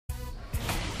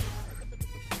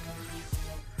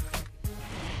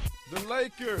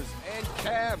Lakers and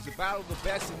Cavs, the battle of the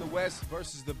best in the West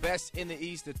versus the best in the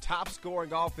East. The top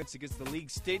scoring offense against the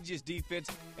league's stingiest defense,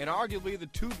 and arguably the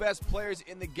two best players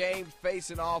in the game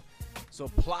facing off. So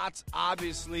plots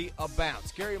obviously abound.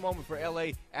 Scary moment for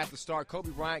LA at the start. Kobe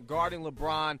Bryant guarding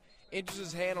LeBron, injures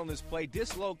his hand on this play,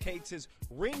 dislocates his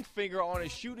ring finger on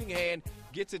his shooting hand,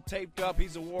 gets it taped up.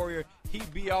 He's a warrior.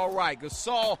 He'd be all right.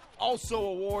 Gasol, also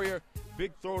a warrior.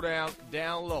 Big throwdown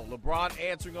down low. LeBron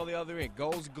answering on the other end.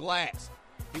 Goes glass.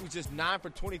 He was just 9 for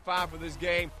 25 for this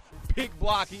game. Big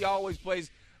block. He always plays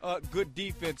good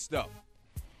defense stuff.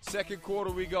 Second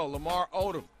quarter we go. Lamar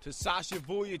Odom to Sasha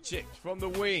Vujacic from the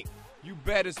wing. You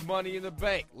bet it's money in the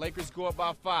bank. Lakers go up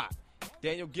by 5.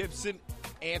 Daniel Gibson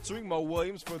answering. Mo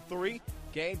Williams for 3.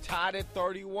 Game tied at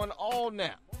 31 all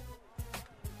now.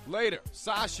 Later,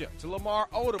 Sasha to Lamar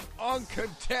Odom.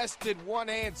 Uncontested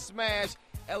one-hand smash.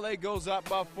 LA goes up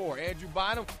by 4. Andrew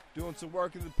Bynum doing some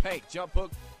work in the paint. Jump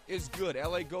hook is good.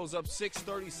 LA goes up 6,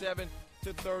 37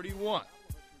 to 31.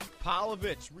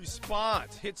 Pavlovich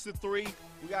responds, hits the 3.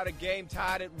 We got a game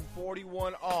tied at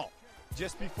 41 all.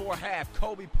 Just before half,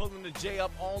 Kobe pulling the J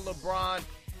up on LeBron.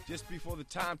 Just before the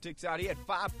time ticks out, he had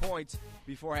 5 points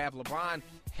before half. LeBron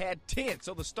had 10.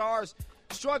 So the Stars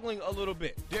struggling a little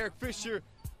bit. Derek Fisher,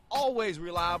 always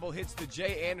reliable, hits the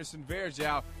J. Anderson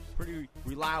Varejao. Pretty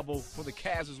reliable for the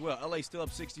Cavs as well. LA still up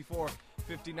 64-59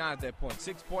 at that point.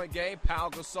 6-point game. Pau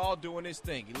Gasol doing his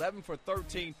thing. 11 for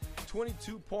 13,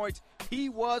 22 points. He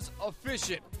was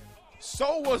efficient.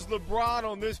 So was LeBron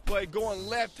on this play, going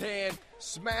left hand,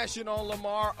 smashing on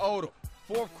Lamar Odom.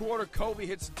 Fourth quarter, Kobe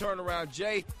hits the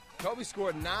turnaround. Kobe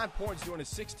scored 9 points during a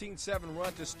 16-7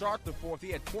 run to start the fourth. He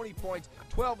had 20 points,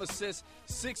 12 assists,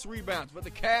 6 rebounds. But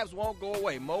the Cavs won't go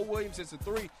away. Mo Williams hits a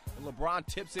 3, and LeBron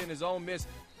tips in his own miss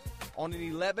on an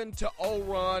 11-0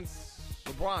 run.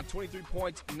 LeBron, 23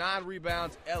 points, 9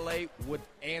 rebounds. LA would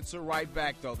answer right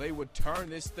back, though. They would turn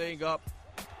this thing up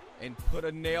and put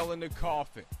a nail in the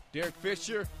coffin. Derek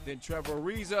Fisher, then Trevor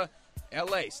Ariza.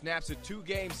 LA snaps a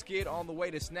 2-game skid on the way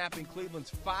to snapping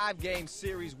Cleveland's 5-game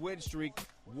series win streak,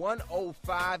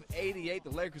 105-88. The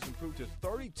Lakers improved to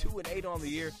 32-8 on the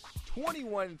year,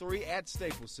 21-3 at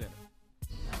Staples Center.